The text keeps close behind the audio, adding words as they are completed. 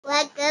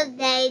like a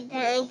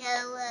daytime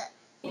show.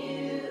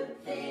 You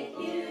think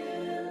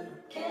you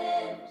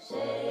can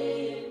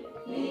save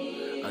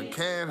me? I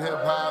can hip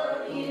hop.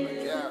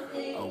 Yeah,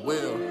 I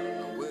will.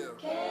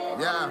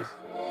 Yeah,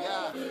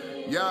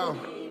 yo.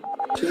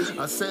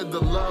 I said the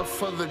love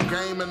for the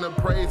game and the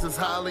praise is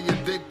highly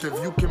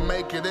addictive. You can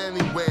make it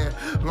anywhere,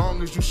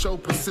 long as you show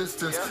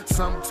persistence.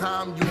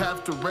 Sometimes you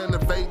have to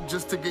renovate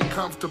just to get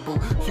comfortable.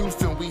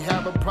 Houston, we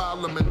have a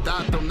problem, and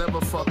Dotta never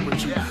fuck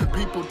with you.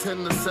 People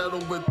tend to settle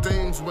with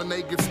things when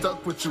they get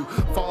stuck with you.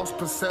 False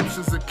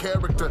perceptions of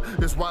character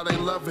is why they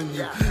loving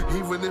you.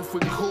 Even if we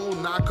cool,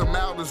 knock them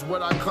out is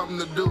what I come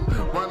to do.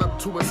 Run up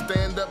to a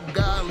stand-up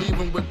guy, leave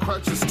him with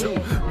crutches too.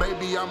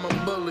 Maybe I'm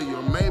a bully,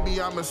 or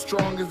maybe I'm as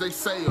strong as they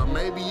say, or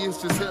maybe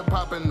it's just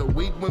hip-hop and the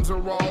weak ones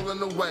are all in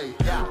the way.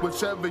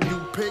 Whichever you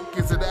pick,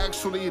 is it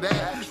actually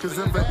that? Cause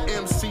if an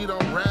MC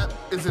don't rap,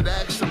 is it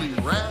actually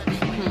rap?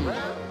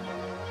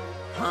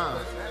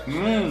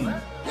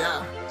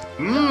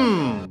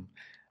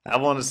 I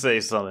want to say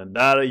something.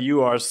 Dotta,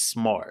 you are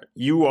smart.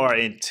 You are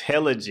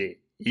intelligent.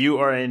 You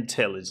are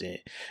intelligent.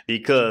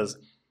 Because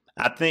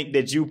I think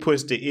that you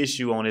pushed the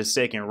issue on his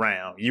second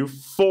round. You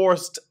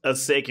forced a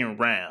second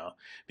round.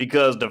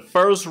 Because the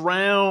first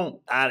round,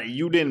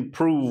 you didn't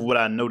prove what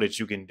I know that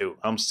you can do.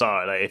 I'm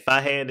sorry. Like, if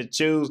I had to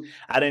choose,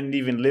 I didn't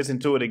even listen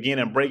to it again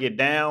and break it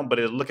down, but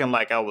it's looking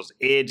like I was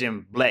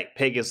edging Black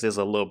Pegasus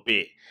a little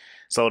bit.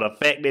 So the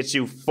fact that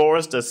you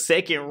forced a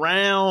second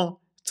round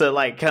to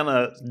like kind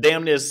of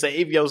damn near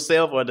save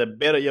yourself or to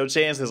better your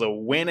chances of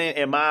winning,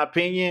 in my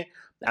opinion,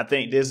 I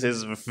think this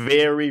is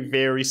very,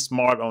 very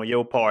smart on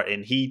your part,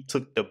 and he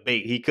took the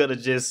bait. He could have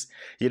just,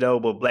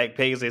 but Black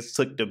Pegasus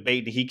took the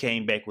bait and he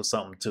came back with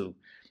something too.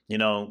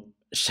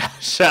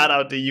 Shout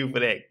out to you for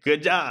that.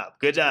 Good job.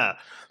 Good job.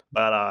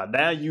 But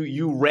now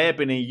you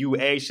rapping and you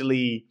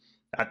actually,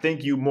 I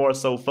think you more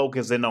so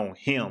focusing on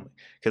him.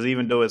 Because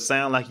even though it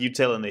sounds like you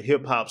telling the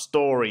hip hop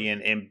story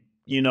and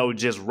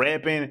just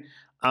rapping,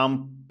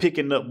 I'm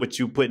picking up what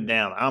you putting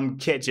down. I'm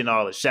catching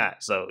all the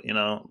shots. So,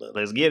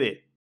 let's get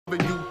it. When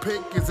you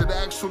pick, is it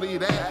actually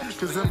that?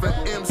 Because if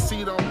an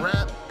MC don't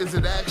rap, is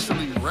it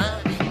actually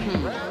rap?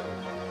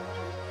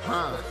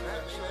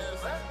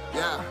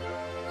 Yeah.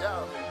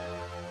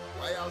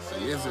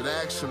 Is it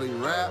actually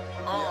rap?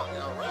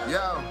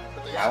 Yo.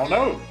 I don't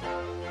know.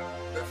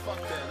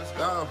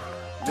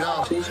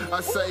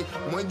 I say,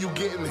 when you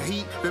getting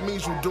heat, that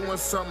means you doing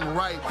something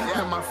right.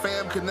 And my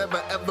fam could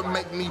never ever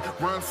make me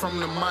run from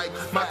the mic.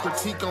 My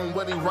critique on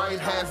what he write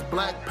has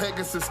Black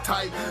Pegasus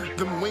tight.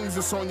 Them wings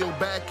that's on your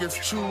back is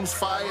choose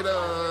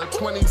fighter.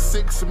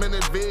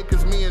 26-minute vid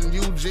is me and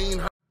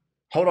Eugene.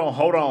 Hold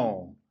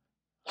on.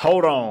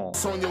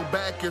 It's on your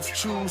back is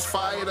choose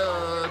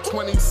fighter.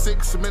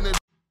 26-minute.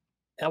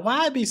 And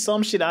why it be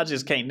some shit I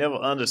just can't never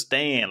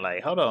understand?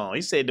 Like, hold on.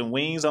 He said the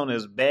wings on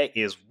his back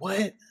is what?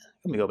 Let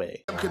me go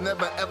back. Could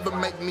never ever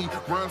make me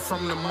run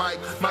from the mic.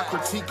 My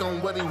critique on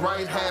what he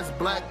write has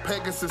Black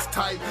Pegasus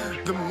tight.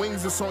 Them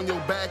wings that's on your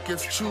back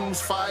is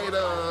choose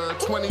fighter.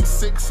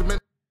 26 minutes.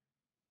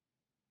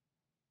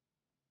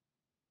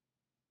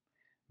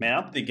 Man,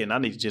 I'm thinking I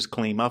need to just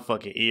clean my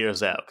fucking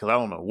ears out because I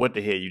don't know what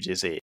the hell you just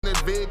said.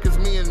 Vid cause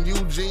me and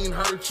Eugene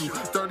hurt you.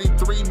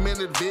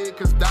 33-minute vid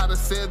cause Dotta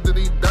said that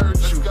he dirt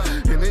you.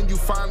 And then you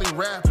finally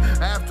rap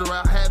after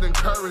I had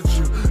encouraged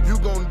you. You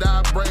gon'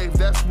 die brave,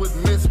 that's what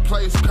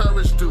misplaced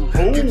courage do.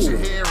 Ooh. Get your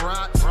head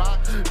rocked,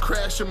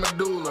 crash your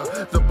medulla.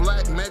 The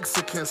Black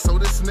Mexican, so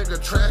this nigga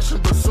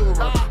trashing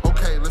basura.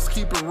 Okay, let's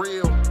keep it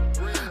real.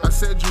 I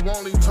said you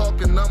only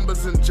talking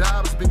numbers and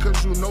jobs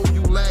because you know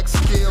you lack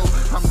skill.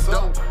 I'm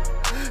dope.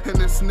 And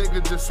this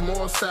nigga just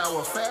more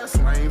sour. Fast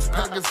lanes,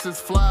 Pegasus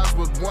flies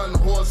with 1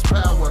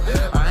 horsepower.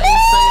 I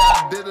ain't say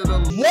I did it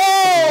alone.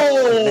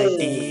 Whoa!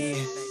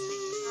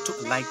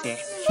 Like that.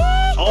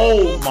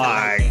 Oh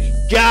my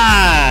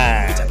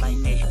God!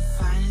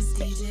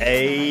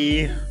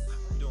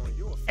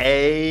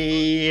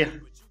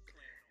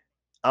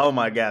 Oh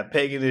my God,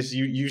 Pegasus,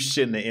 you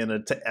shouldn't have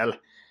entertained.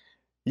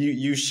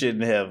 You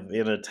shouldn't have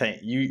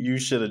entertained. You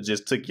should have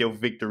just took your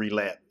victory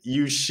lap.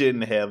 You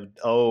shouldn't have.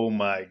 Oh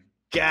my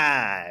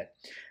God,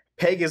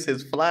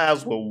 Pegasus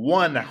flies with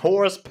 1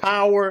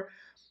 horsepower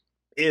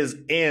is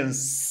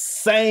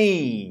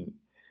insane.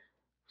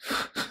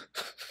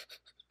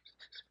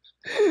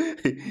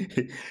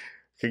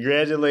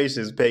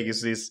 Congratulations,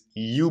 Pegasus.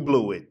 You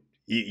blew it.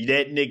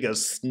 That nigga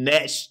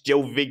snatched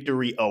your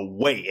victory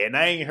away. And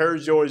I ain't heard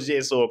yours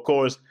yet, so of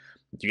course,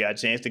 you got a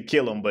chance to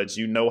kill him, but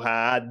you know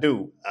how I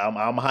do. I'm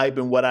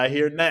hyping what I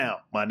hear now,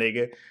 my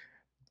nigga.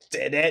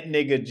 That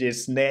nigga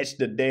just snatched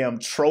the damn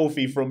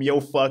trophy from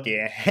your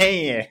fucking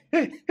hand.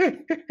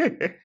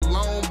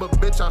 Long, but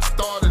bitch, I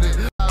started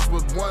it.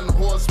 with 1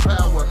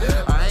 horsepower.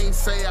 I ain't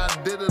say I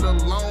did it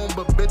alone,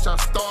 but bitch, I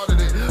started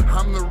it.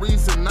 I'm the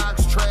reason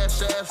Knox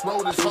trash ass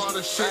road is hard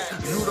as shit.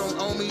 You don't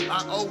owe me,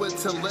 I owe it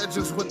to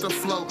legends with the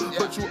flow.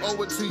 But you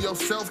owe it to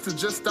yourself to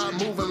just stop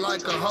moving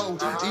like a hoe.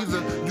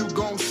 Either you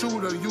gon'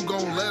 shoot or you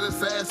gon' let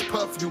his ass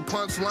puff you.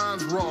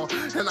 Punchlines raw,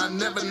 and I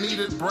never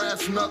needed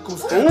brass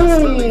knuckles.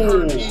 That's really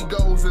hurt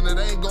egos, and it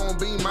ain't gon'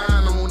 be mine.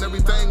 On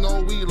everything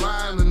gon' be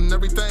lying, and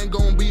everything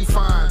gon' be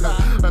fine.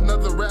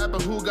 Another rapper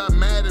who got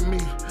mad at me.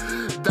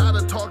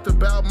 Dotta talked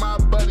about my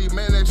buddy,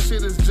 man, that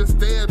shit is just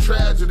their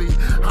tragedy.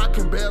 I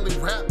can barely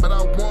rap, but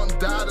I want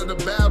Dotta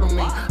to battle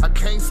me. I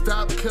can't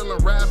stop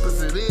killing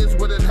rappers, it is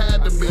what it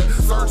had to be.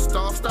 First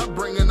off, stop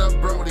bringing up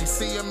Brody,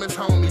 see him as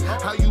homie.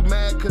 How you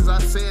mad cause I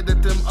said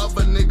that them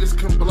other niggas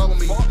can blow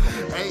me?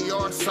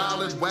 AR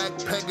solid, whack,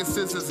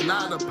 Pegasus is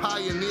not a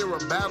pioneer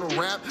of battle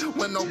rap.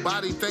 When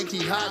nobody think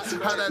he hot,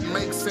 how that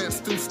makes sense?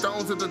 Threw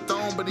stones at the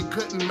throne, but he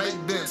couldn't make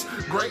dents.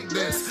 Great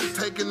dents,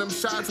 taking them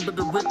shots, but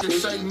the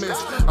ricochet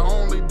missed. I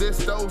only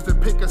diss those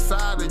that pick a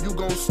side and you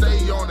gon'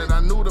 stay on it. I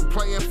knew the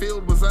playing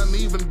field was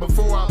uneven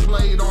before I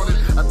played on it.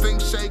 I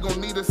think Shay gon'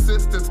 need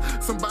assistance.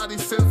 Somebody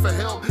sent for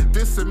help,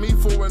 dissing me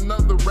for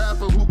another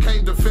rapper who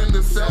can't defend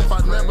himself.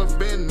 I never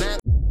been that.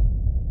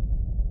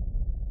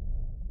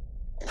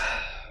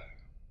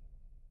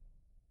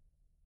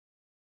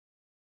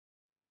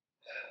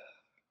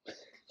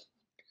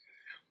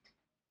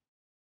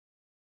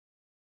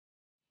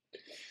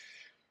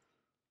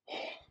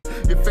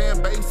 Your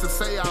fan base to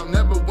say I'll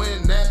never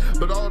win that,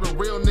 but all the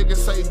real niggas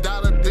say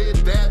Dotta did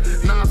that.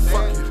 Nah,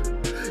 fuck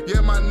it.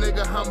 Yeah, my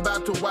nigga, I'm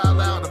about to wild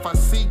out. If I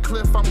see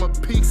Cliff, I'ma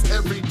piece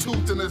every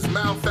tooth in his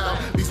mouth out.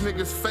 These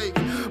niggas fake,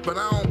 but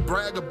I don't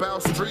brag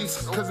about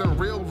streets, cause in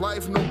real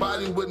life,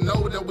 nobody would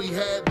know that we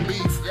had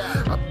beef.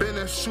 I've been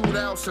in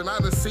shootouts and I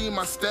done seen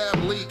my stab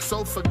leak,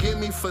 so forgive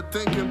me for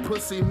thinking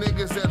pussy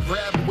niggas that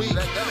rap weak.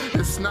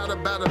 It's not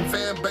about a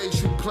fan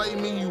base, you play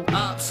me, you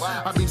ops.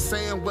 I be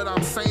saying what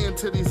I'm saying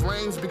to these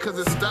lanes because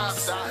it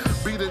stops.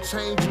 Be the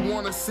change you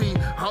wanna see,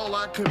 all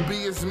I can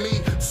be is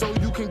me. So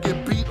you can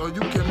get beat or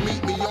you can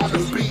meet me on the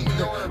beat.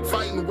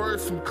 Fighting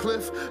words from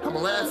Cliff, I'm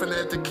laughing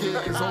at the kid,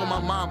 cause on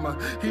my mama,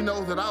 he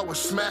knows that I would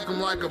smack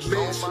him like a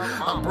bitch.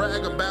 I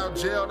brag about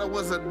jail, that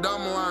was a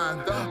dumb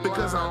line,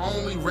 because I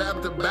only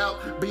rapped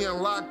about being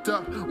locked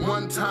up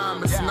one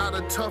time. It's not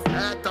a tough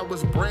act, I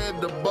was bred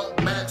to buck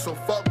back, so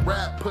fuck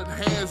rap, put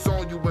hands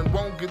on you and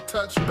won't get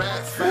touched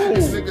back.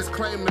 These niggas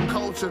claim the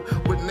culture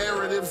with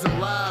narratives and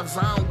lives.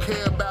 I don't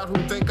care about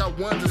who think I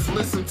won, just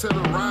listen to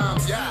the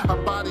rhymes. I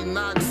body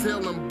Knox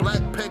Hill and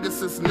Black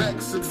Pegasus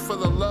next. It's for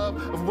the love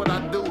of what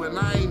I do, and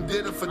I ain't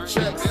did it for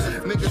checks.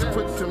 Niggas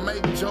quick to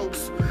make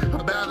jokes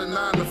about a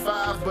 9 to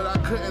 5, but I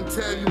couldn't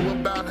tell you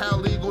about how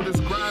legal this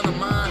grind of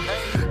mine.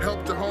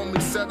 Helped the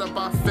homie set up,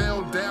 I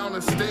fell down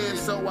instead,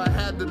 so I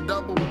had to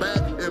double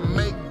back and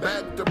make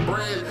back the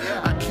bread.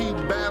 I keep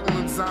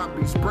battling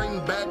zombies,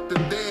 bring back the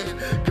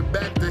dead, get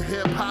back to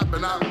hip hop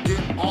and I'll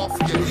get off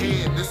your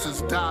head. This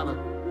is Dotta.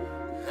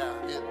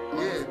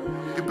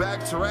 Yeah, get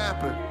back to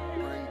rapping.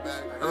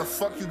 And the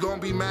fuck you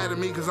gonna be mad at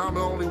me cause I'm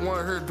the only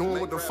one here doing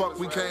what the fuck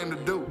we came to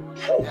do.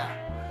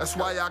 That's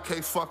why y'all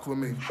can't fuck with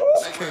me.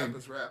 King.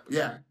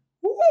 Yeah.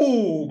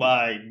 Oh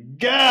my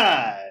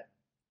God.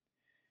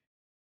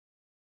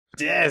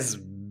 That's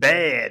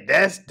bad.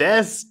 That's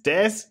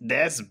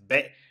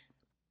bad.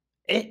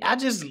 I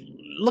just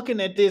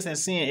looking at this and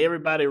seeing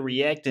everybody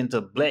reacting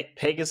to Black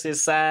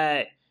Pegasus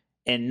side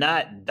and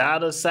not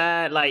Dotta's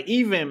side. Like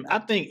I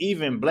think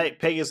even Black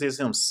Pegasus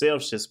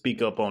himself should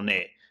speak up on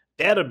that.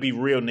 That'll be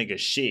real nigga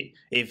shit.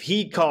 If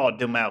he called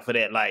them out for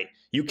that, like,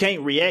 you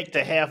can't react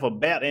to half a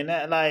battle and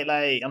that,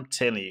 like, I'm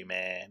telling you,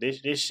 man,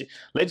 this shit,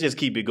 let's just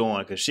keep it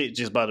going, cause shit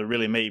just about to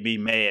really make me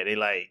mad. They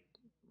like,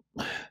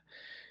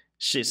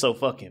 shit so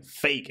fucking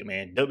fake,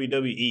 man.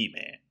 WWE,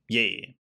 man. Yeah.